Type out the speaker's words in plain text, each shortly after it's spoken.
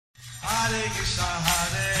Krishna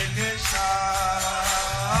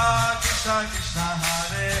Krishna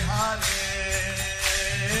Hare Hare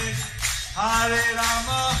Hare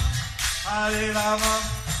Rama Rama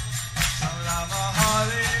Rama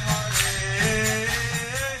Hare Hare.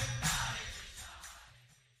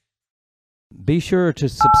 Be sure to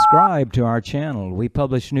subscribe to our channel. We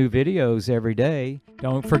publish new videos every day.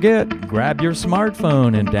 Don't forget, grab your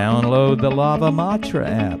smartphone and download the Lava Matra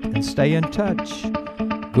app and stay in touch.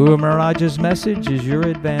 Guru Maharaj's message is your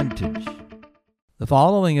advantage. The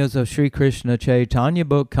following is a Sri Krishna Chaitanya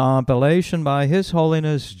book compilation by His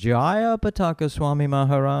Holiness Jayapataka Swami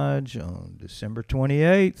Maharaj on December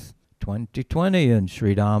 28th, 2020 in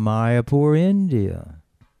Sridham, Mayapur, India.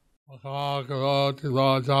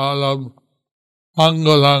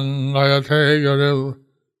 Angulang ayate yuriv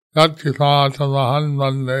yatthisātamahan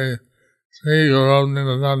vande Sri Gurum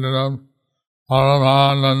Nidanam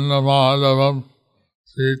Paramananda Madhavam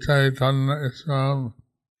Sri Chaitanya Islam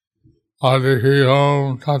Harihi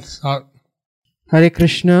Om Tat Sat. Hare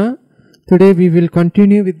Krishna. Today we will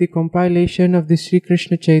continue with the compilation of the Sri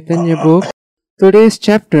Krishna Chaitanya book. Today's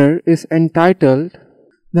chapter is entitled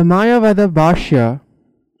The Māyāvāda Bhāṣya,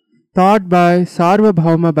 taught by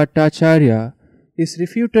Sārvabhauma Bhaṭṭācārya, is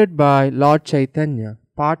refuted by Lord Chaitanya.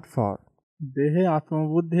 Part 4. देहे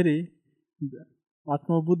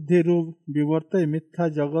आत्मबुद्धि रूप विवर्त मिथ्या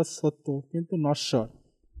जगत सत्य किंतु नश्वर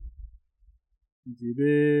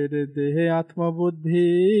जीवेर देहे आत्मबुद्धि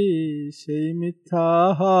সেই মিথ্যা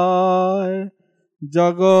হয়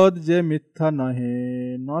জগৎ যে মিথ্যা নহে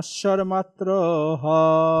নশ্বর মাত্র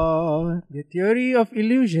হয়. The theory of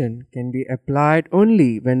illusion can be applied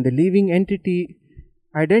only when the living entity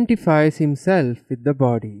identifies himself with the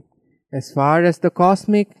body. As far as the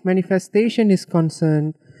cosmic manifestation is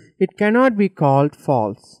concerned, it cannot be called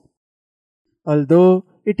false, although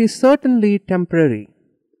it is certainly temporary.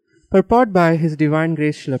 Purport by His Divine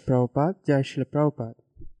Grace Srila Prabhupada, Jai Srila Prabhupada.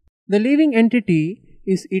 The living entity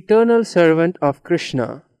is eternal servant of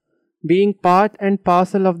Krishna. Being part and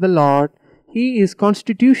parcel of the Lord, he is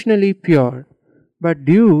constitutionally pure, but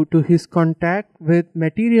due to his contact with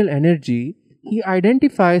material energy, he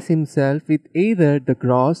identifies himself with either the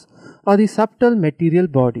gross or the subtle material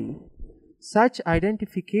body. Such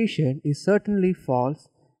identification is certainly false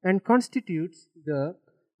and constitutes the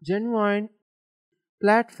genuine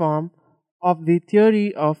platform of the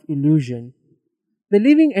theory of illusion. The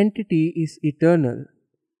living entity is eternal.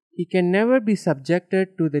 He can never be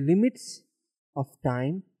subjected to the limits of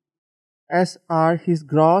time, as are his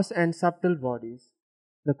gross and subtle bodies.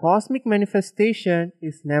 The cosmic manifestation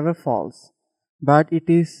is never false, but it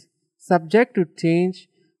is subject to change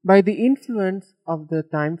by the influence of the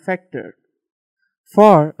time factor.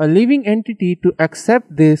 For a living entity to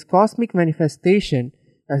accept this cosmic manifestation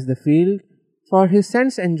as the field for his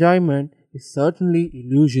sense enjoyment is certainly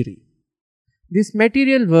illusory. This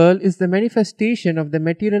material world is the manifestation of the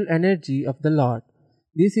material energy of the Lord.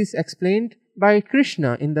 This is explained by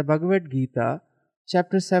Krishna in the Bhagavad Gita,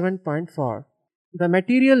 chapter 7.4. The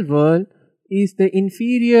material world is the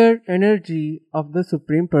inferior energy of the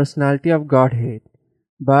Supreme Personality of Godhead.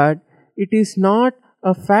 But it is not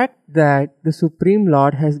a fact that the Supreme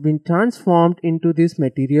Lord has been transformed into this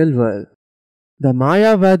material world. The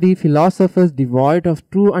Mayavadi philosophers devoid of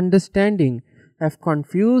true understanding have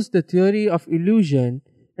confused the theory of illusion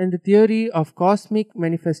and the theory of cosmic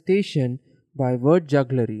manifestation by word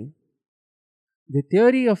jugglery. The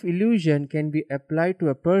theory of illusion can be applied to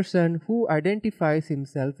a person who identifies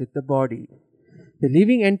himself with the body. The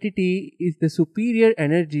living entity is the superior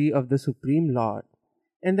energy of the Supreme Lord,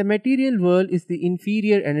 and the material world is the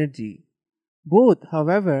inferior energy. Both,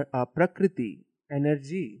 however, are Prakriti,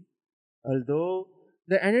 energy. Although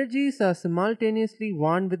the energies are simultaneously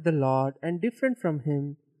one with the Lord and different from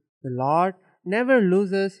Him, the Lord never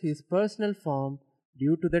loses His personal form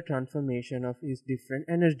due to the transformation of His different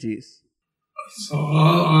energies. So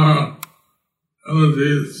all our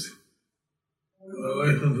energies in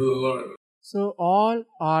relation to the Lord. So all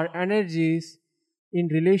our energies in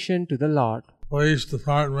relation to the Lord. Police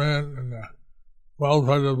department and the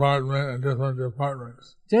welfare department and different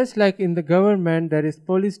departments. Just like in the government, there is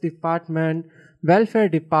police department, welfare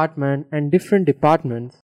department, and different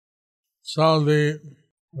departments. So the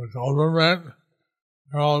government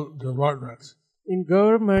are all departments. In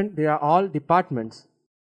government, they are all departments.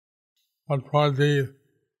 But for the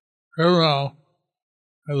criminal,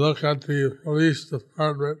 I look at the police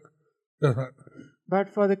department different.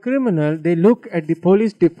 But for the criminal, they look at the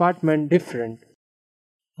police department different.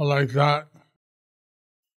 Like that,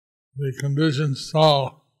 the conditioned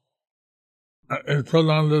soul is put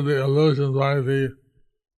under the illusion by the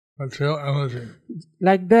material energy.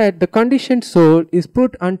 Like that, the conditioned soul is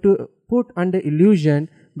put under illusion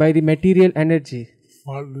by the material energy.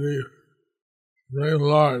 But the Supreme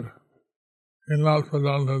Lord is not put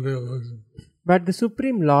under the illusion. But the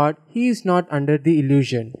Supreme Lord, He is not under the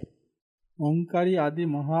illusion. ওঙ্কারী আদি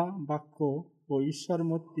মহাবাক্য ও ঈশ্বর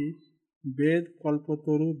মূর্তি বেদ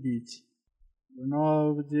কল্পতরু বীজ।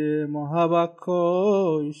 প্রণব যে মহাবাক্য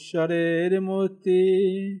ঈশ্বরের মূর্তি,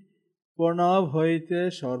 প্রণব হইতে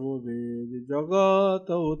সর্ববেদ জগৎ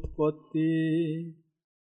উৎপত্তি।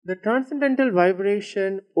 The transcendental vibration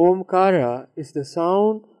Omkara is the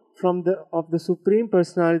sound of the Supreme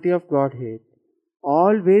Personality of Godhead.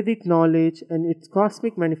 All Vedic knowledge and its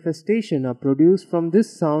cosmic manifestation are produced from this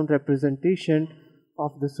sound representation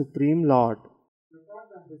of the Supreme Lord.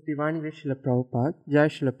 Divine Grace Srila Prabhupada, Jai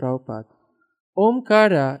Srila Prabhupada.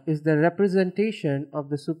 Omkara is the representation of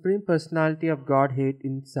the Supreme Personality of Godhead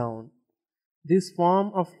in sound. This form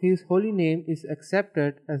of His holy name is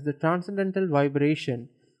accepted as the transcendental vibration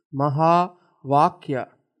Māyāvāda,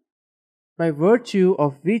 by virtue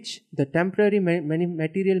of which the temporary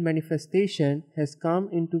material manifestation has come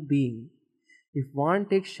into being. If one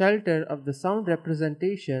takes shelter of the sound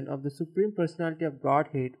representation of the Supreme Personality of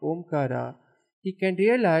Godhead, Omkara, he can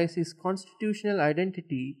realize his constitutional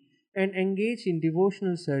identity and engage in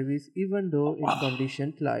devotional service even though in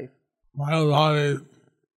conditioned life. Mayavāda,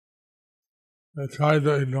 they try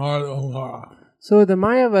to ignore Omkara. So the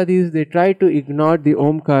Mayavadis, they try to ignore the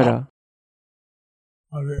Omkara.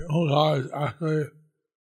 But the Omkara is actually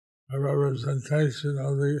a representation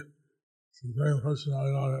of the Supreme Personality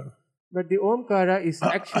of Godhead. But the Omkara is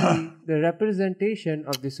actually the representation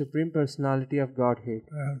of the Supreme Personality of Godhead.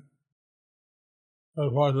 And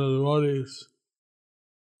therefore the devotees,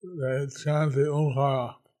 they chant the Omkara.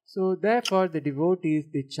 So therefore the devotees,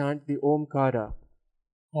 they chant the Omkara.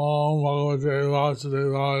 Om Bhagavate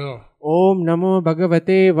Vasudevaya. Om Namo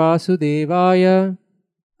Bhagavate Vasudevaya.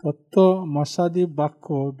 তত্ত্ব মশাদি বাক্য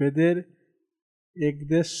বেদের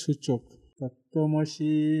একদেশ সূচক।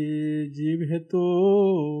 তত্ত্বমসি জীব হেতু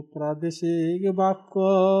প্রাদেশিক বাক্য,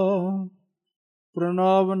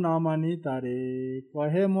 প্রণব নামানি তারে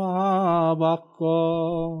কহে মহাবাক্য।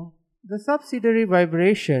 The subsidiary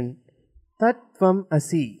vibration Tattvam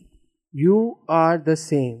Asi, you are the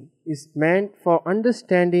same, is meant for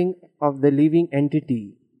understanding of the living entity,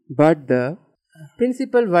 but the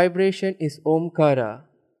principal vibration is Omkara.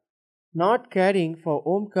 Not caring for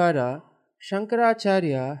Omkara,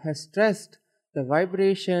 Shankaracharya has stressed the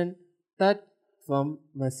vibration Tattvam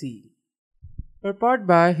Asi. Purport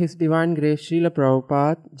by His Divine Grace Srila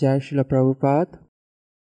Prabhupada, Jai Srila Prabhupada.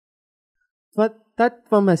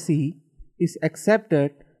 Tattvam Asi is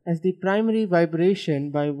accepted as the primary vibration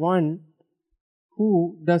by one who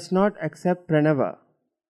does not accept Pranava,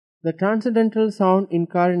 the transcendental sound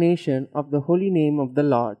incarnation of the holy name of the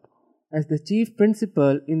Lord, as the chief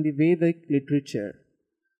principle in the Vedic literature.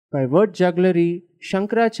 By word jugglery,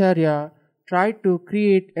 Shankaracharya tried to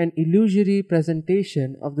create an illusory presentation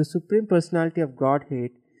of the Supreme Personality of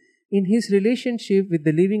Godhead in his relationship with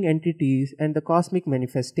the living entities and the cosmic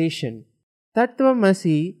manifestation.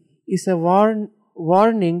 Tattvamasi is a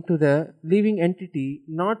warning to the living entity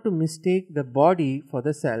not to mistake the body for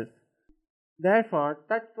the self. Therefore,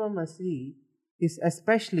 Tattvamasi is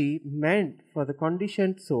especially meant for the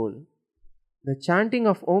conditioned soul. The chanting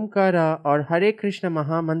of Omkara or Hare Krishna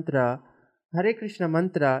Mahamantra, Hare Krishna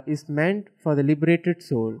mantra is meant for the liberated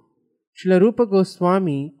soul. Srila Rupa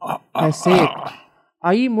Goswami has said,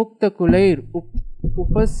 Ayi Mukta Kulair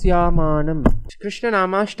Upasyamanam, Krishna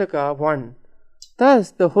Namashtaka 1.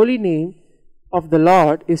 Thus, the holy name of the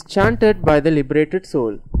Lord is chanted by the liberated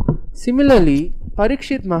soul. Similarly,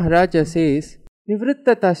 Parikshit Maharaja says,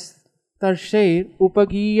 Nivritta Tarshair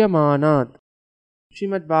Upagiyamanat,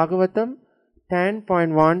 Srimad Bhagavatam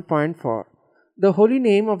 10.1.4. The holy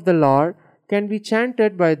name of the Lord can be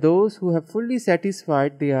chanted by those who have fully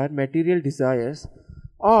satisfied their material desires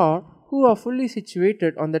or who are fully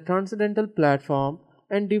situated on the transcendental platform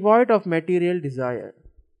and devoid of material desire.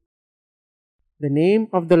 The name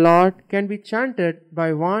of the Lord can be chanted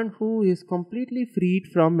by one who is completely freed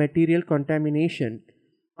from material contamination.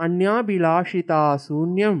 Anya bilashita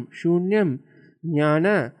sunyam shunyam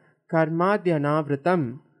jnana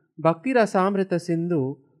karmadhyanavritam Bhakti Rasamrita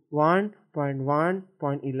Sindhu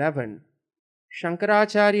 1.1.11.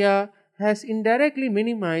 Shankaracharya has indirectly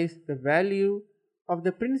minimized the value of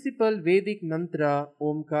the principal Vedic mantra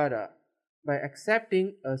Omkara by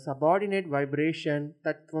accepting a subordinate vibration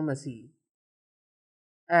Tattvamasi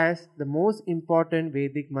as the most important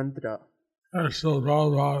Vedic mantra. So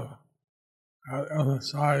Prabhupada has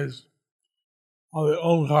emphasized of the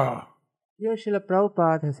Omkara. Here Srila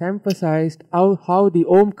Prabhupada has emphasized how the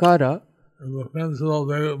Omkara is the principal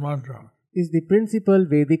Vedic mantra. is the principal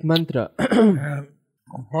Vedic mantra. And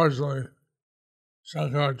unfortunately,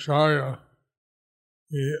 Shankaracharya,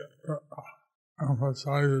 he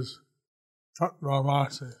emphasizes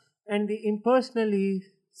Tattvamasi. And the impersonally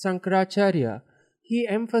Shankaracharya, he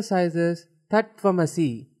emphasizes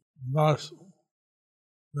Tattvamasi, Thus,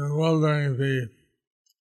 bewildering the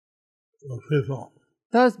people.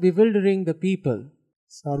 thus bewildering the people.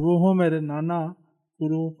 সার্বভৌমের নানা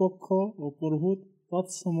পূর্বপক্ষ ও প্রভূত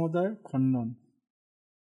তৎসমুদায় খণ্ডন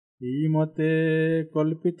এই মতে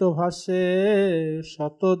কল্পিত ভাষ্যে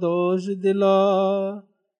শতদোষ দিল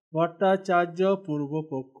ভট্টাচার্য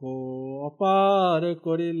পূর্বপক্ষ অপার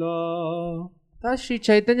করিল. Thus Sri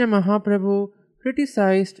Chaitanya Mahaprabhu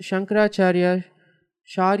criticized Shankaracharya's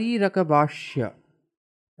Sārvabhauma Bhaṭṭācārya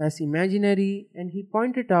as imaginary, and he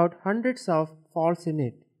pointed out hundreds of faults in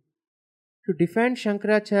it. To defend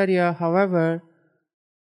Shankaracharya, however,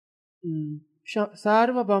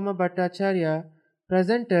 Sārvabhauma Bhaṭṭācārya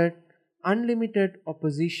presented unlimited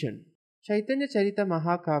opposition. Chaitanya Charita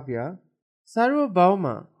Mahakavya,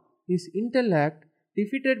 Sārvabhauma, his intellect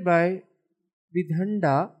defeated by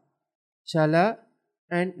Vidhanda, Chala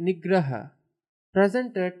and Nigraha,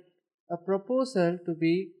 presented a proposal to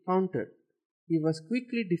be countered. He was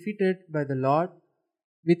quickly defeated by the Lord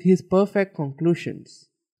with his perfect conclusions.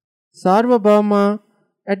 Sārvabhauma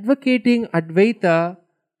advocating Advaita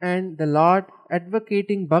and the Lord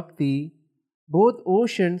advocating Bhakti, both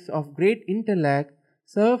oceans of great intellect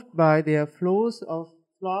served by their flows of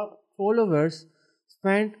followers,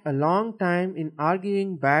 spent a long time in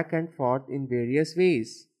arguing back and forth in various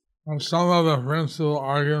ways. And some of the principal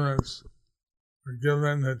arguments are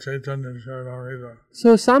given in Chaitanya Charitamrita.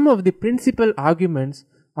 So some of the principal arguments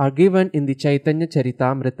are given in the Chaitanya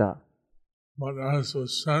Charitamrita. But as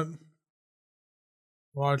was said,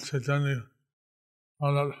 Lord Chaitanya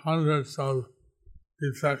found out hundreds of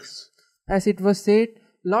defects As it was said,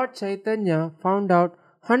 Lord Chaitanya found out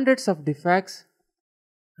hundreds of defects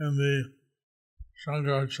in the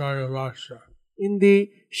Shankaracharya Bhāṣya, in the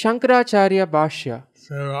Shankaracharya Bhāṣya,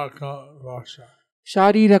 Sārvabhauma Bhaṭṭācārya.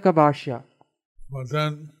 Sārvabhauma Bhaṭṭācārya. But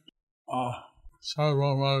then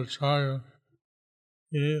Sārvabhauma Bhaṭṭācārya,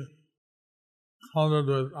 he countered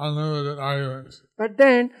with unlimited arguments. But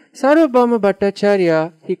then Sārvabhauma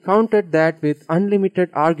Bhaṭṭācārya, he countered that with unlimited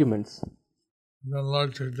arguments. Then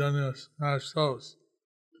Lord Chaitanya smashed those,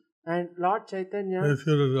 And Lord Chaitanya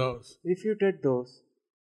refuted those.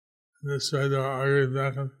 This way they were arguing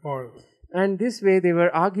back and forth. And this way they were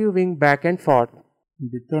arguing back and forth.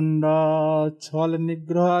 বিতণ্ডা ছল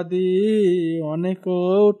নিগ্রহ আদি অনেক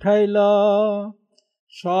উঠাইল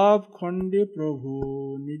সব খণ্ডে প্রভু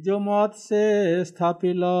নিজ মত সে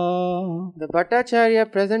স্থাপিল. The Bhattacharya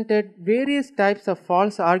presented various types of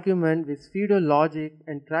false argument with pseudo logic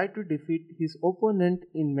and tried to defeat his opponent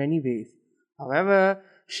in many ways. However,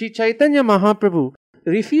 Sri Chaitanya Mahaprabhu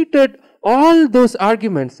refuted all those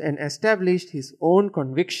arguments and established his own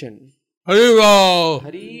conviction. Haribo!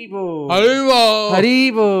 Haribo! Haribo!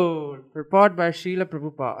 Haribo! Purport by Srila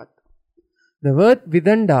Prabhupada. The word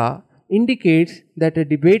Vidanda indicates that a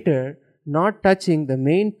debater not touching the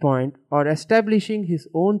main point or establishing his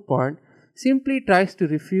own point simply tries to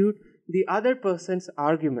refute the other person's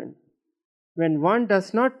argument. When one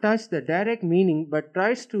does not touch the direct meaning but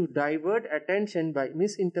tries to divert attention by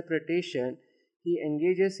misinterpretation, he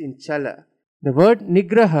engages in chala. The word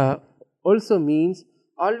nigraha also means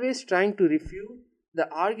always trying to refute the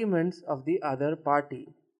arguments of the other party.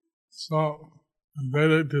 So, in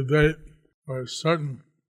Vedic debate, there are certain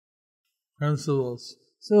principles.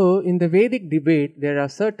 So, in the Vedic debate, there are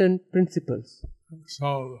certain principles. So,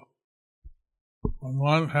 when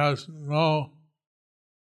one has no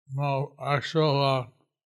actual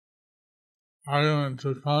argument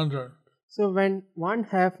to counter, So, when one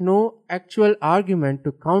have no actual argument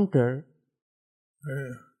to counter,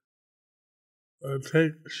 they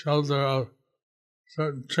take shelter of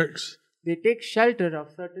certain tricks, they take shelter of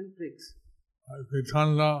certain tricks. like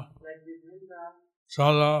Vitanda, Like Vidhanda,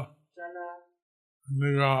 Chala, Chala,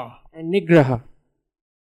 Nigraha. and Nigraha.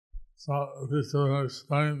 So, this will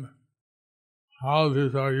explain how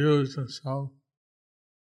these are used in some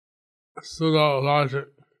pseudo logic.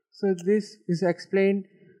 So, this is explained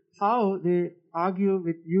how they argue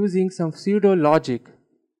with using some pseudo logic.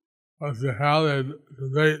 But to have a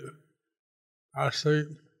debate, actually,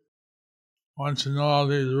 once you know all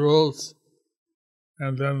these rules,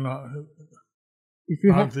 and then If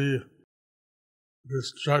you not have, be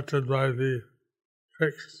distracted by the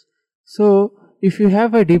tricks. so, if you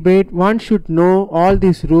have a debate, one should know all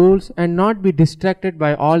these rules and not be distracted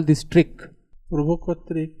by all this trick. প্রভু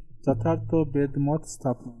কর্তৃক যথার্থ বেদমত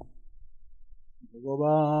স্থাপন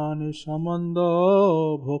ভগবান সম্বন্ধ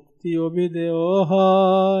ভক্তি অভিধেয়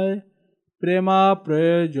হয় প্রেমা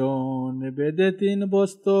প্রয়োজন বেদে তিন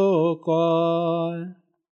বস্তু কয়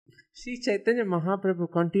Sri Chaitanya Mahaprabhu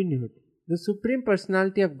continued, the Supreme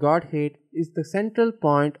Personality of Godhead is the central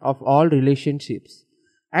point of all relationships.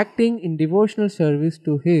 Acting in devotional service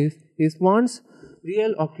to His is one's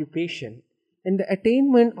real occupation, and the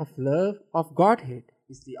attainment of love of Godhead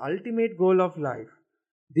is the ultimate goal of life.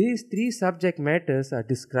 These three subject matters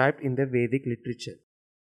are described in the Vedic literature.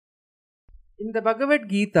 In the Bhagavad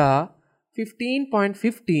Gita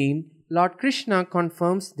 15.15, Lord Krishna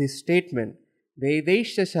confirms this statement,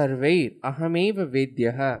 Vedesha Sarvair Ahameva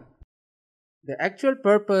Vedyaha. The actual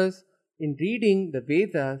purpose in reading the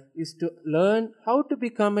Vedas is to learn how to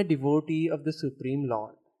become a devotee of the Supreme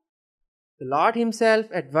Lord. The Lord Himself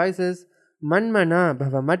advises Manmana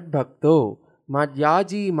Bhavamad Bhakto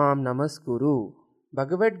Madhyaji Mam Namaskuru.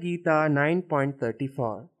 Bhagavad Gita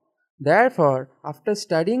 9.34. Therefore, after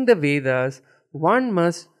studying the Vedas, one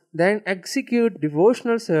must then execute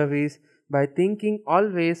devotional service by thinking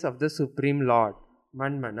always of the Supreme Lord,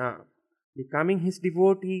 Manmana, becoming His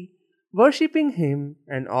devotee, worshipping Him,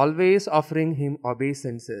 and always offering Him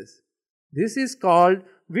obeisances. This is called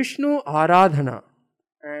Vishnu Aradhana,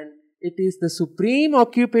 and it is the supreme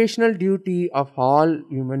occupational duty of all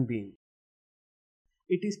human beings.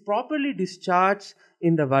 It is properly discharged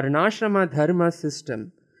in the Varnashrama Dharma system,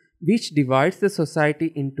 which divides the society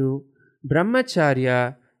into Brahmacharya,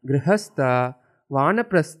 Grihastha,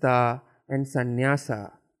 Vanaprastha, and Sannyasa,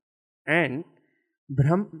 and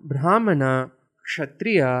Brahmana,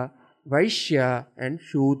 Kshatriya, Vaishya, and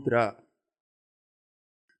Shudra.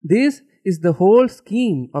 This is the whole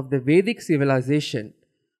scheme of the Vedic civilization.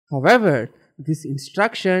 However, this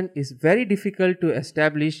instruction is very difficult to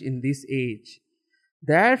establish in this age.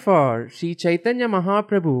 Therefore, Sri Chaitanya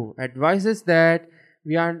Mahaprabhu advises that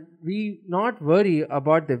we not worry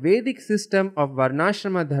about the Vedic system of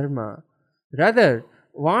Varnashrama Dharma. Rather,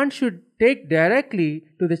 one should take directly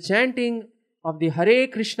to the chanting of the Hare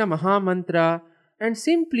Krishna Mahamantra and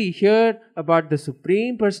simply hear about the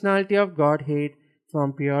Supreme Personality of Godhead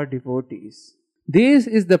from pure devotees. This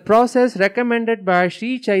is the process recommended by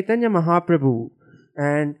Sri Chaitanya Mahaprabhu,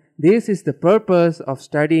 and this is the purpose of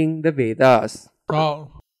studying the Vedas.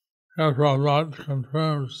 So, Prabhupada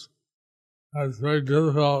confirms that it's very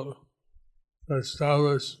difficult to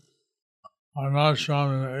establish an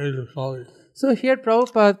ashram in the age of Kali. So here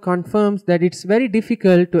Prabhupada confirms that it's very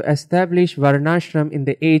difficult to establish Varnashram in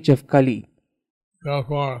the age of Kali.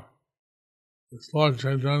 Therefore, as Lord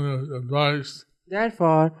Chaitanya's advice,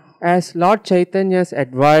 as Lord Chaitanya's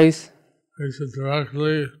advice, we should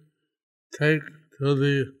directly take to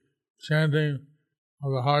the chanting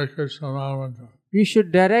of the Hare Krishna Mahamantra. We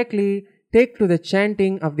should directly take to the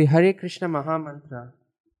chanting of the Hare Krishna Mahamantra.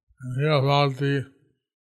 And hear about the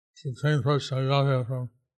Supreme Personality from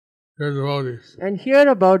pure devotees. And hear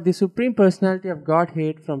about the Supreme Personality of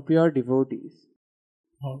Godhead from pure devotees.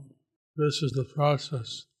 This is the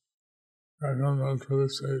process recommended for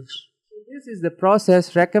this age. This is the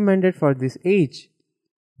process recommended for this age.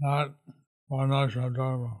 Not Varnashrama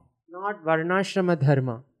Dharma. Not Varnashrama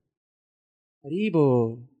Dharma. Hari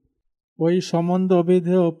Bol. ওই সম্বন্ধ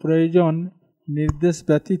অভিধেয় প্রয়োজন নির্দেশ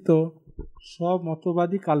ব্যতীত সব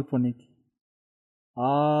মতবাদী কাল্পনিক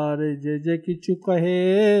আর যে কিছু কহে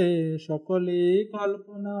সকলেই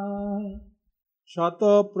কল্পনা শত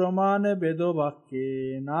প্রমাণে বেদবাক্যে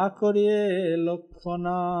না করিয়ে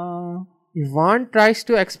লক্ষণা. If one tries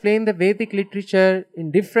to explain the Vedic literature in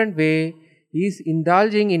different way, he is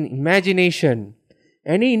indulging in imagination.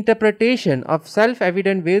 Any interpretation of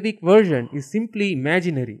self-evident Vedic version is simply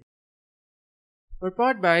imaginary.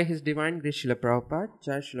 Purport by His Divine Grace Srila Prabhupada,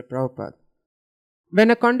 Jai Srila Prabhupada. When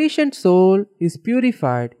a conditioned soul is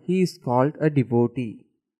purified, he is called a devotee.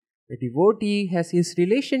 A devotee has his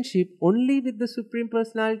relationship only with the Supreme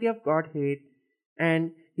Personality of Godhead, and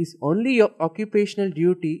his only occupational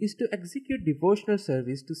duty is to execute devotional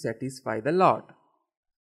service to satisfy the Lord.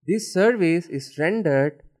 This service is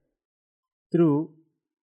rendered through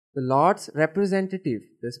the Lord's representative,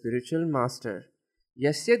 the spiritual master.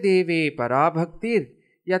 Yasya deve parabhaktir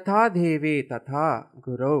yatha deve tatha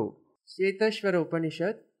guru. Svetashvara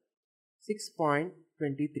Upanishad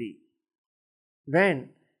 6.23. When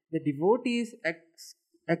the devotee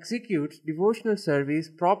executes devotional service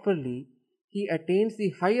properly, he attains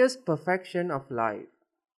the highest perfection of life.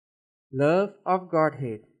 Love of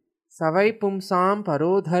Godhead. Savai pumsam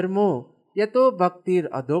paro dharmo yato bhaktir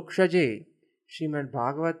adokshaje. Srimad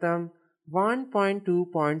Bhagavatam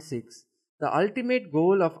 1.2.6. The ultimate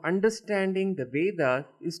goal of understanding the Vedas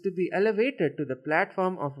is to be elevated to the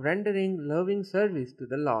platform of rendering loving service to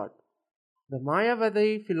the Lord. The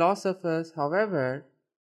Mayavadi philosophers, however,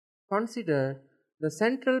 consider the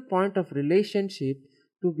central point of relationship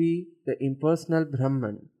to be the impersonal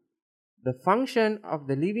Brahman, the function of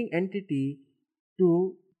the living entity to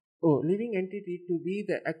be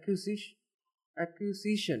the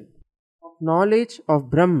acquisition of knowledge of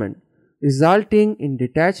Brahman, resulting in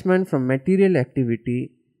detachment from material activity,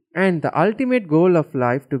 and the ultimate goal of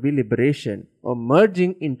life to be liberation or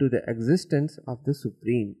merging into the existence of the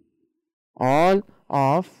Supreme. All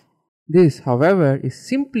of this, however, is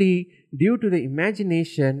simply due to the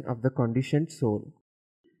imagination of the conditioned soul.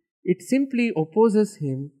 It simply opposes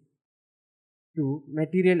him to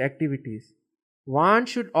material activities. One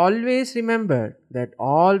should always remember that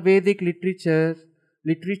all Vedic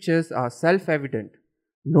literatures are self-evident.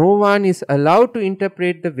 No one is allowed to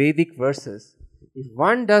interpret the Vedic verses. If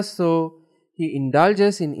one does so, he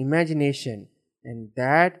indulges in imagination, and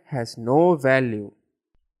that has no value.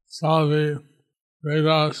 So the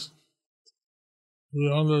Vedas be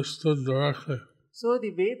understood directly, So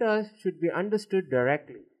the Vedas should be understood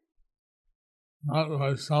directly,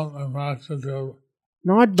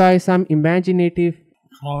 not by some imaginative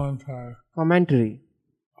commentary. commentary.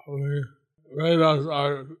 The Vedas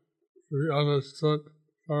are to be understood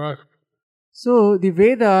directly. So the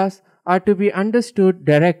Vedas are to be understood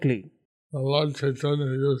directly. The Lord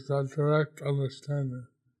Chaitanya used that direct understanding.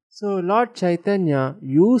 So Lord Chaitanya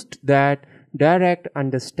used that direct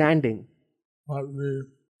understanding. But the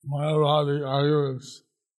Mayavādi arguments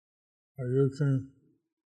are using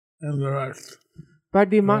indirect,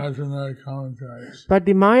 imaginary commentaries. But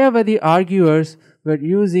the Mayavadi arguers were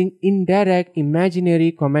using indirect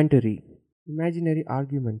imaginary commentary, imaginary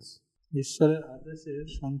arguments. ঈশ্বরের আদেশে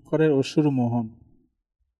শঙ্করের অসুর মোহন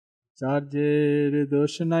যার যে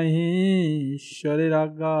দোষ নাহি ঈশ্বরের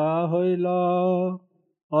আজ্ঞা হইল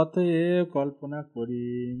অতএব কল্পনা করি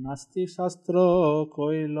নাস্তিক শাস্ত্র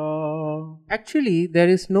কইল. Actually,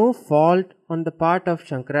 there is no fault on the part of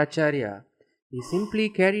Shankaracharya. He simply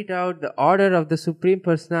carried out the order of the Supreme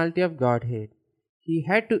Personality of Godhead. He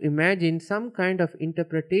had to imagine some kind of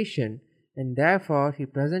interpretation, and therefore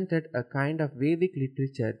he presented a kind of Vedic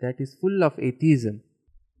literature that is full of atheism.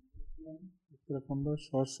 Uttarakhand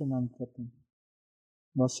ষষ্ঠ নাম প্রথম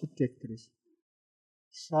 62-31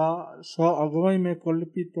 স অগময় মে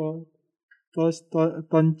কল্পিত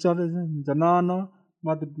তঞ্চল জনান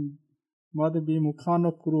মদ বিমুখান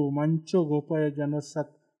কুরু মঞ্চ গোপায় জন সৎ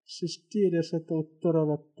সৃষ্টি রেশত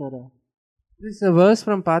উত্তরোত্তর. This is a verse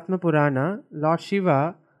from Padma Purana. Lord Shiva,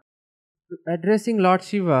 addressing Lord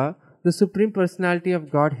Shiva, the Supreme Personality of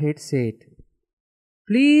Godhead, said,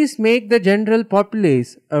 "Please make the general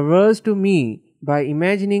populace averse to me by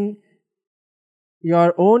imagining your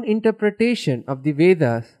own interpretation of the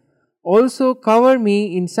Vedas. Also cover me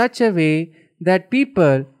in such a way that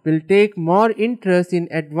people will take more interest in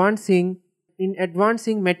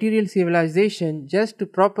advancing material civilization just to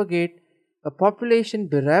propagate a population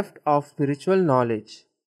bereft of spiritual knowledge."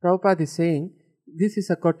 Prabhupada is saying, this is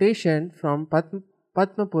a quotation from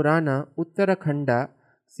Padma Purana, Uttarakhanda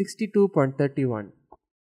 62.31.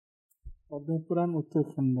 Padma Purana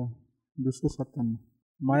Uttarakhand 257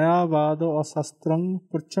 মায়াবাদ অশাস্ত্রং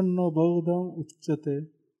প্রচ্ছন্ন বৌদ্ধ উচ্যতে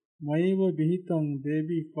ময়ৈব বিহিতং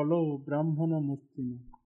দেবী কলৌ ব্রাহ্মণ মূর্তিনা.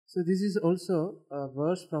 So this is also a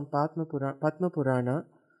verse from Padma Purana.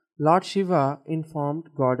 Lord Shiva informed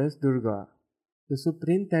Goddess Durga, the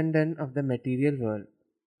superintendent of the material world,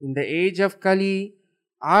 "In the age of Kali,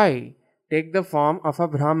 I take the form of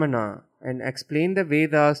a Brahmana and explain the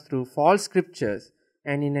Vedas through false scriptures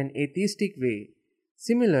and in an atheistic way,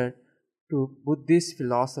 similar to Buddhist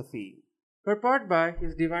philosophy." Purport by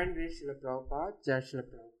His Divine Grace Srila Prabhupada, Jai Srila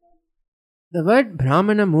Prabhupada. The word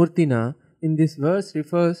Brahmana Murtina in this verse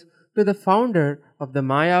refers to the founder of the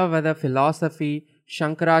Mayāvāda philosophy,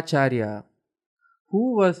 Shankaracharya, who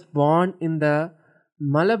was born in the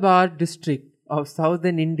Malabar district of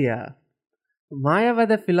southern India.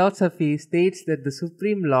 Mayāvāda philosophy states that the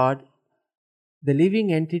Supreme Lord, the living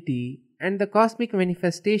entity, and the cosmic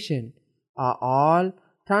manifestation are all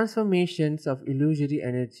transformations of illusory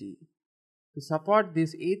energy. To support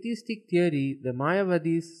this atheistic theory, the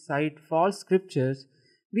Mayavadis cite false scriptures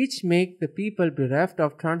which make the people bereft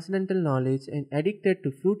of transcendental knowledge and addicted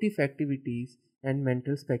to fruitive activities and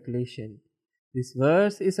mental speculation. This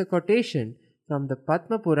verse is a quotation from the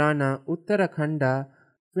Padma Purana, Uttarakhanda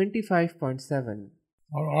 25.7.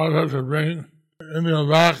 In order to bring India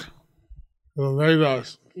back to the Vedas,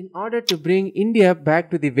 In order to bring India back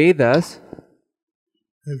to the Vedas,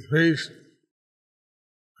 he preached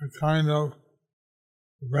a kind of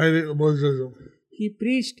Vedic Buddhism. He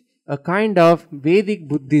preached a kind of Vedic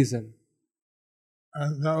Buddhism.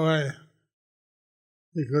 And that way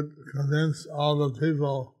he could convince all the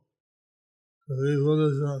people to leave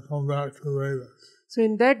Buddhism and come back to Vedas. So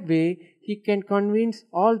in that way, he can convince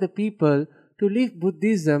all the people to leave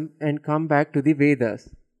Buddhism and come back to the Vedas.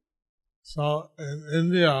 So in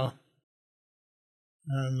India,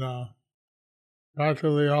 and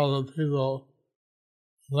practically all the people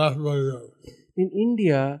left Buddhism. In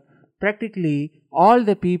India, practically all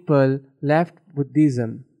the people left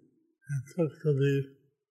Buddhism And took to the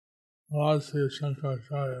philosophy of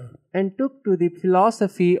Shankaracharya. and took to the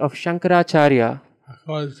philosophy of Shankaracharya. Of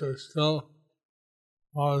course, there's still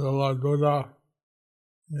followers of Lord Buddha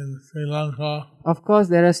in Sri Lanka Of course,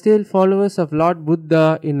 there are still followers of Lord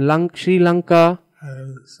Buddha in Sri Lanka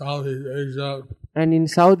and Southeast Asia and in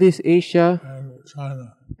Southeast Asia and China.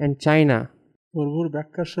 and China. প্রভুর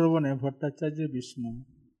ব্যাখ্যা শ্রবণে ভট্টাচার্য বিষ্ণু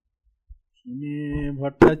শুনি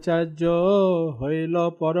ভট্টাচার্য হইল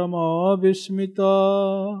পরম বিস্মিত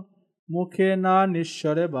মুখে না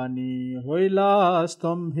নিঃস্বরে বাণী হইলা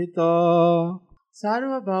স্তম্ভিত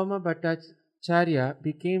Sārvabhauma Bhaṭṭācārya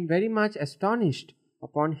became very much astonished.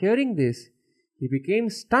 Upon hearing this, he became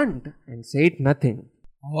stunned and said nothing.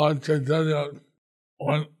 Lord Chaitanya,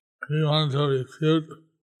 when he wanted to refute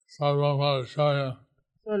Sārvabhauma Bhaṭṭācārya,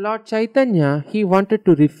 So Lord Chaitanya, he wanted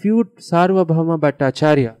to refute Sārvabhauma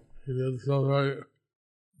Bhaṭṭācārya. he did so very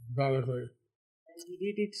emphatically He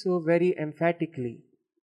did it so very emphatically.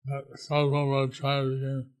 that Sārvabhauma Bhaṭṭācārya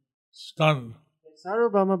became stunned.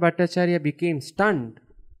 Sārvabhauma Bhaṭṭācārya became stunned.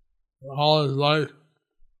 All his life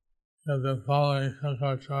he had been following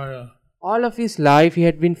Shankaracharya. All of his life he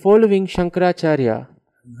had been following Shankaracharya.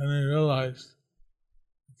 And then he realized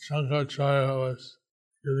Shankaracharya was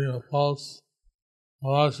giving a false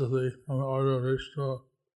philosophy on the order of Vishnu,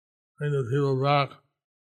 bring the people back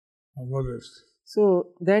are Buddhist. So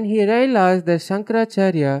then he realized that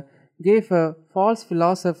Shankaracharya gave a false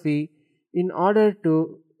philosophy on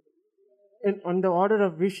the order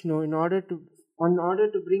of Vishnu in order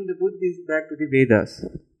to bring the Buddhists back to the Vedas.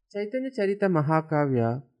 Chaitanya Charita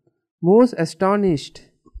Mahakavya, most astonished,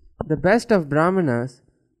 the best of Brahmanas,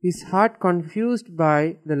 his heart confused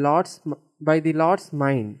by the Lord's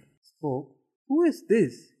mind, spoke, "Who is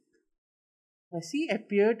this? Has he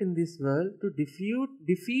appeared in this world to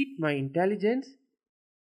defeat my intelligence?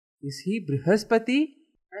 Is he Brihaspati?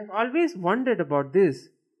 I have always wondered about this.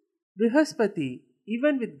 Brihaspati,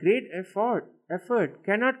 even with great effort,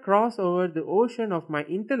 cannot cross over the ocean of my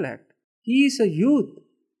intellect. He is a youth.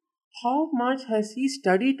 How much has he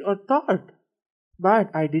studied or thought?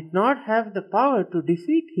 But I did not have the power to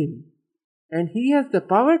defeat him, and he has the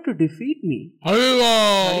power to defeat me." Haribo!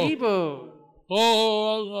 Haribo!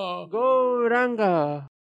 Oh, Gauranga!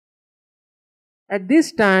 At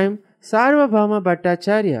this time, Sārvabhauma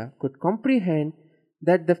Bhaṭṭācārya could comprehend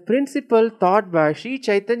that the principle taught by Sri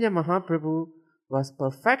Chaitanya Mahaprabhu was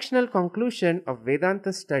perfectional conclusion of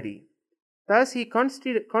Vedanta study. Thus he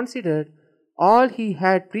considered all he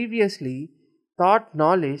had previously thought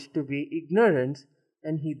knowledge to be ignorance,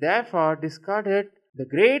 and he therefore discarded the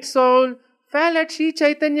great soul, fell at Sri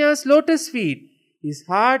Chaitanya's lotus feet, his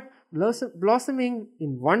heart blossoming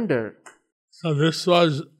in wonder. So this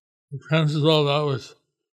was the principle that was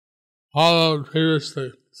followed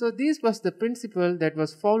previously. So this was the principle that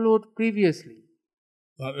was followed previously.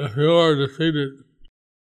 That if you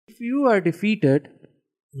are defeated,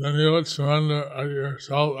 then you would surrender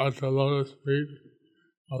yourself at the lotus feet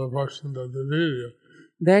of the person that defeated you.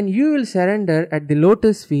 Then you will surrender at the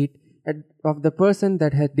lotus feet of the person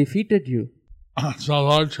that had defeated you. So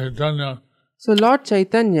Lord Chaitanya Lord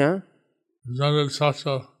Chaitanya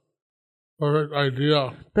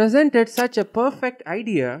presented such a perfect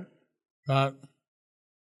idea that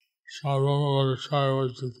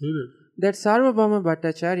Sārvabhauma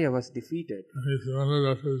Bhaṭṭācārya was defeated. And he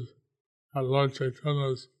surrendered at Lord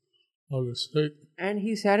Chaitanya's lotus feet. And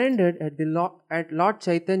he surrendered at Lord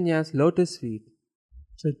Chaitanya's lotus feet.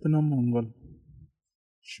 Chaitanya মঙ্গল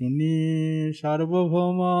শুনি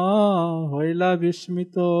সার্বভৌম হইলা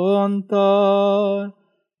বিস্মিত অন্তর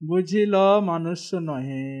বুঝিল মানুষ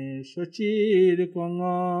নহে শচীর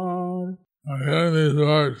কঙ্গর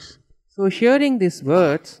So hearing these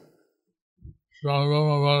words,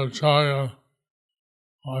 Sārvabhauma Bhaṭṭācārya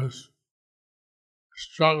was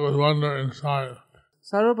struck with wonder inside.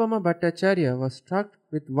 Sārvabhauma Bhaṭṭācārya was struck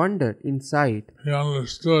with wonder inside. He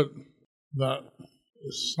understood that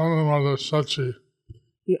the son of Mother Sachi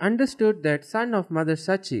He understood that son of Mother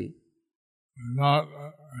Sachi was not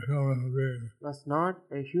a human being. was not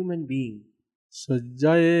a human being.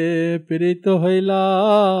 শয্যায়ে পীড়িত হইলা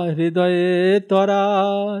হৃদয়ে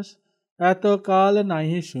তরাস এতকাল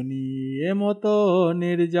নাহি শুনি এমতো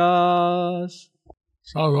নির্যাস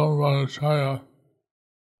Sārvabhauma Bhaṭṭācārya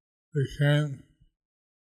became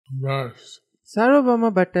embarrassed, Sārvabhauma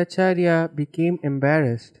Bhaṭṭācārya became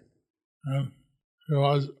embarrassed, and he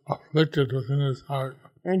was afflicted within his heart.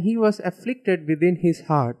 and he was afflicted within his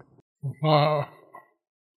heart. So far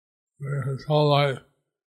in his whole life,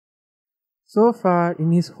 So far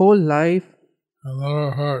in his whole life, I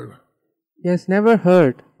never heard he has never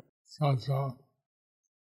heard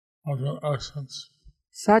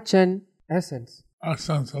such an essence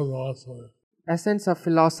essence of philosophy. essence of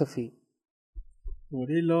philosophy.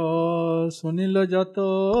 করিল শুনিল যত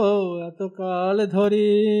এতকাল ধরি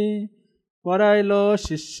পড়াইল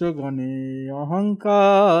শিষ্যগণে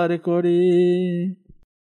অহংকার করি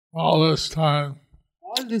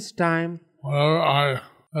All this time,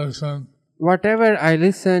 whatever I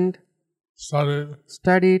listened,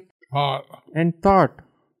 studied, taught and taught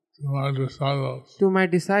to my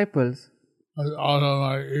disciples was out of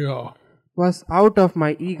my ego, was out of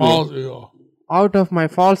my ego, false ego. out of my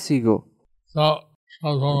false ego. So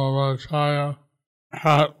Sārvabhauma Bhaṭṭācārya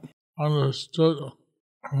had understood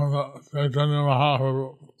from the Chaitanya Mahaprabhu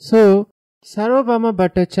So, Sārvabhauma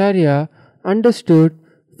Bhaṭṭācārya understood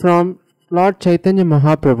from Lord Chaitanya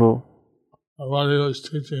Mahaprabhu that what he was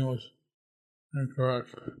teaching was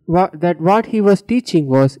incorrect. that what he was teaching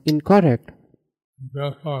was incorrect.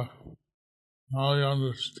 Therefore, now he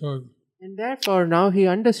understood And therefore now he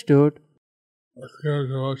understood the pure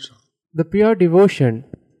devotion the pure devotion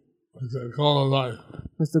was the goal of life.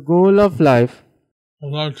 was the goal of life.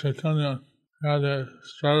 Lord Chaitanya had a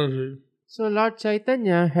strategy, So Lord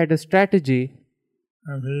Chaitanya had a strategy,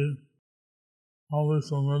 and he always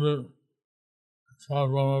submitted.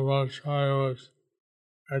 Sārvabhauma Bhaṭṭācārya was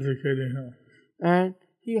educating him. and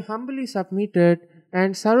he humbly submitted,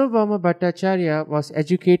 and Sārvabhauma Bhaṭṭācārya was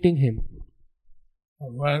educating him.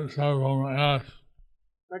 But when Sārvabhauma asked,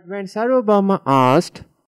 But when Sārvabhauma asked,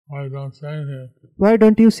 "Why don't say anything?" "Why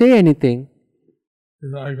don't you say anything?" He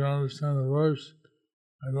said, "I can understand the verse.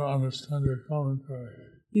 I don't understand your commentary."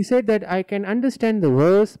 He said that I can understand the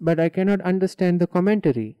verse, but I cannot understand the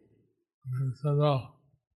commentary. And he said, "Oh,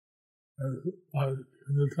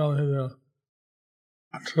 can you tell me the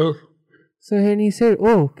truth?" So then he said,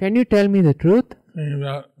 "Oh, can you tell me the truth?" Thinking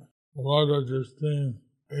that the Lord was just being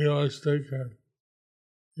egoistic and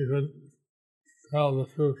he could tell the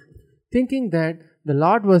truth. Thinking that the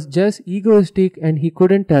Lord was just egoistic and he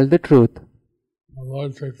couldn't tell the truth. The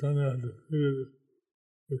Lord Chaitanya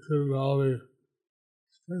defeated all the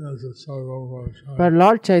statements of Sārvabhauma Bhaṭṭācārya. But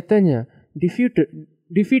Lord Chaitanya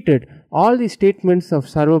defeated all the statements of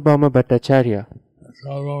Sārvabhauma Bhaṭṭācārya.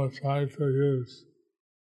 Sārvabhauma tried to use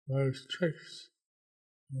various tricks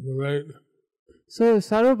in the debate. So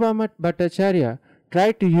Sārvabhauma Bhaṭṭācārya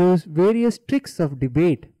tried to use various tricks of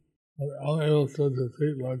debate.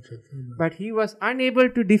 But he was unable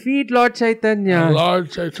to defeat Lord Chaitanya. And Lord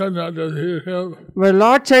Chaitanya defeated him. But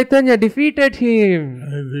Lord Chaitanya defeated him.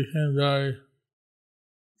 And he became very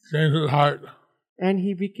changed his heart. And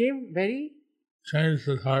he became very... Changed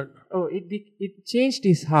his heart. Oh, it changed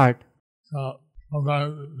his heart. So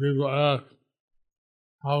sometimes people ask,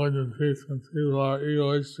 how can you preach when people are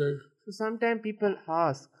egoistic? So sometimes people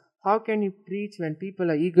ask, how can you preach when people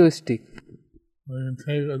are egoistic? We can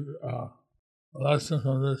take a lesson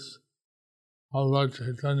from this, how Lord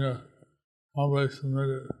Chaitanya humbly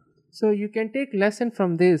submitted. So you can take lesson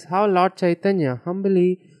from this, how Lord Chaitanya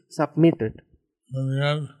humbly submitted. In the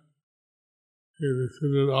end, he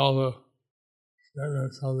refuted all the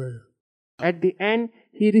statements of the... At the end,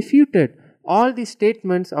 he refuted all the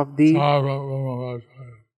statements of the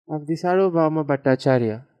Sārvabhauma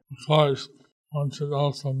Bhaṭṭācārya. Of course, one should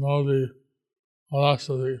also know the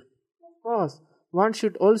philosophy. Of course, one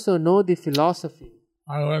should also know the philosophy.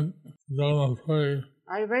 I went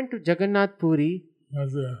to Jagannath Puri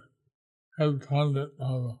as the head pandit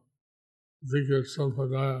of Zikr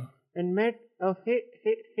Sampradaya. And met a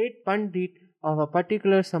head pandit of a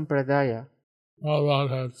particular sampradaya. Prabhupada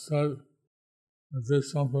had said that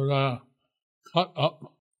this sampradaya cut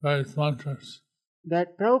up various mantras.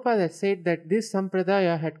 That Prabhupada said that this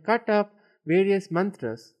sampradaya had cut up various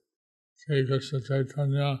mantras. Sri Krishna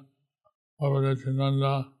Chaitanya, Prabhu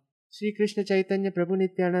Nityananda, Sri Krishna Chaitanya, Prabhu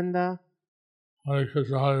Nityananda, Hare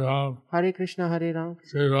Krishna Hare Ram, Hare Krishna Hare Ram,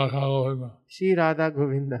 Sri Radha Govinda. Sri Radha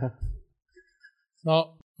Govinda.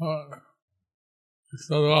 So, he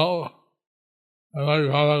said, well, I like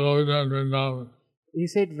Radha Govinda and Vrindavan. He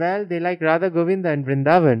said, well, they like Radha Govinda and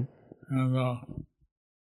Vrindavan. And I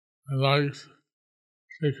like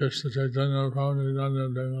Sri Krishna Chaitanya Prabhu Nityananda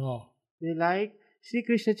in Bengal. They like Sri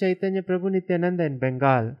Krishna Chaitanya Prabhu Nityananda in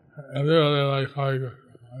Bengal. Everywhere they like Hare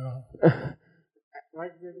Krishna.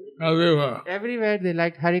 Everywhere. Everywhere they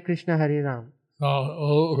liked Hare Krishna, Hare Ram. So a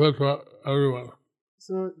little bit for everyone.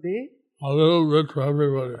 So they? A little bit for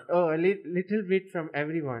everybody. Oh, a little bit from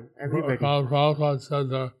everyone, everybody. Prabhupada said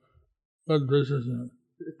they're good businessmen.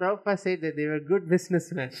 Prabhupada said that they were good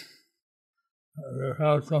businessmen. They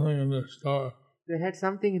had something in the store, They had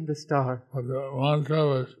something in the store, but the mantra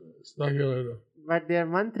was speculative. but their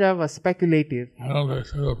mantra was speculative. I don't think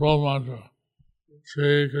so. The full mantra.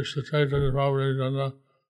 Sri Krishna Chaitanya Prabhu Nityananda,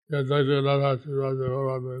 Yadvaita Radha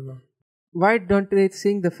Radha. Why don't they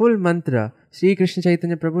sing the full mantra? Sri Krishna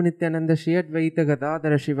Chaitanya Prabhu Nityananda Shri Advaita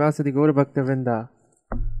Gadadhara Shivasadi Gaura Bhakta Vrinda.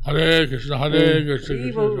 Hare Krishna, Hare Krishna,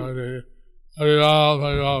 Krishna Hare. Hare Ram,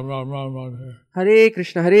 Hare Ram, Ram Ram, Hare. Hare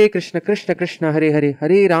Krishna, Krishna Krishna, Hare Hare.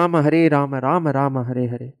 Hare Rama, Rama Rama, Hare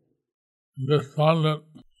Hare. This pandit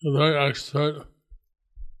is very expert.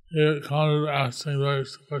 He kind of asking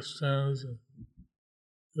various questions. And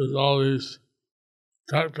there's all these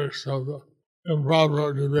tactics of the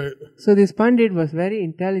improper debate. So this Pandit was very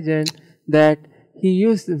intelligent that he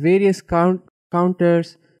used various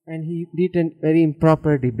counters and he did a very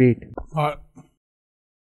improper debate. But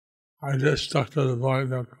I just stuck to the point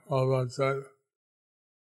that Prabhupada said.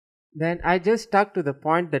 Then I just stuck to the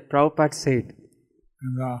point that Prabhupada said.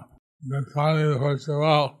 And then finally the person said,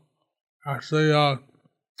 well, actually,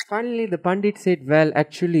 Finally the Pandit said, well,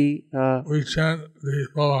 actually, we chant the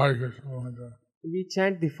full Hare Krishna mantra. we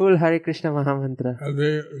chant the full Hare Krishna Mahamantra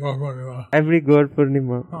Every every Gaur Gaur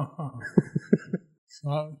Purnima. Purnima.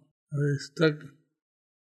 So we stick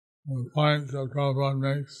to the points that Prabhupada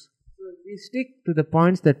makes. So we stick to the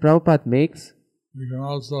points that Prabhupada makes. We can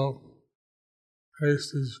also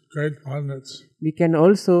face these great pundits. We can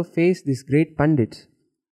also face these great Pandits.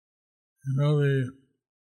 You know the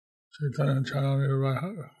Chaitanya Charitamrita by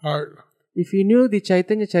heart, If you knew the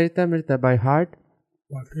Chaitanya Charitamrita by heart,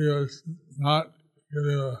 but he was not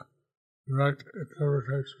giving a direct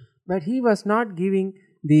interpretation. but he was not giving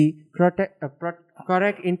the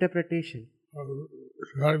correct interpretation,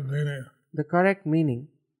 Right meaning. the correct meaning.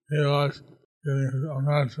 He was giving his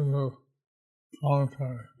imaginative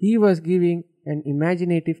commentary. He was giving an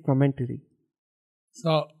imaginative commentary.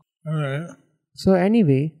 So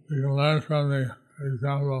Anyway, we can learn from the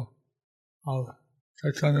example of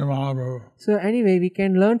Chaitanya Mahaprabhu. we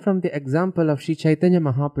can learn from the example of Sri Chaitanya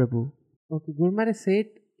Mahaprabhu. Okay, Guru Maharaj said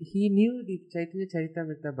he knew the Chaitanya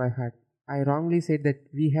Charitamrita by heart. I wrongly said that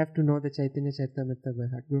we have to know the Chaitanya Charitamrita by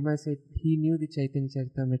heart. Guru Maharaj said he knew the Chaitanya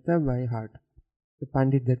Charitamrita by heart. The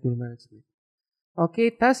Pandit that Guru Maharaj made.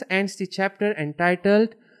 Okay, thus ends the chapter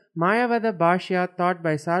entitled Mayāvāda Bhāṣya taught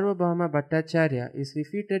by Sārvabhauma Bhaṭṭācārya is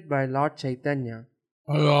refuted by Lord Chaitanya.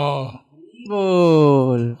 Hello.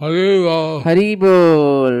 Bol. Haribo.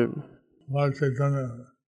 Haribol. Lord Chaitanya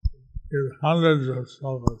gives hundreds of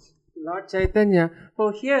slokas. Lord Chaitanya,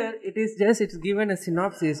 here it's given a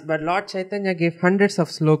synopsis, but Lord Chaitanya gave hundreds of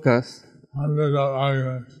slokas, Hundreds of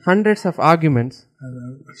arguments. hundreds of arguments. And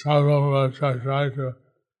then Sārvabhauma Bhaṭṭācārya tried to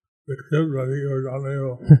refute, but he was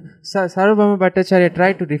unable. Sārvabhauma Bhaṭṭācārya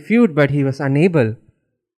tried to refute, but he was unable.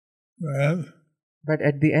 And But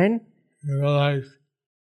at the end, he realized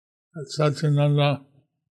that Satchidananda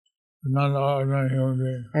was not an ordinary human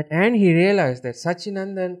being. at the end he realized that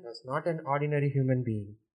Satchinandan was not an ordinary human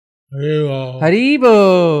being. Haribo. Haribo!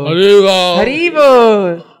 Haribo.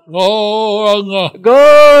 Haribo! Gauranga.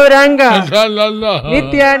 Gauranga! Nityananda.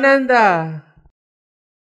 Nityananda!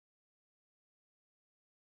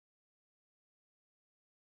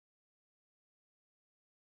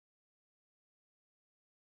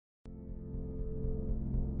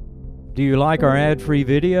 Do you like our ad-free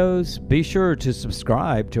videos? Be sure to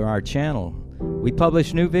subscribe to our channel. We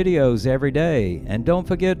publish new videos every day, and don't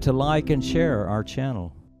forget to like and share our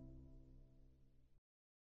channel.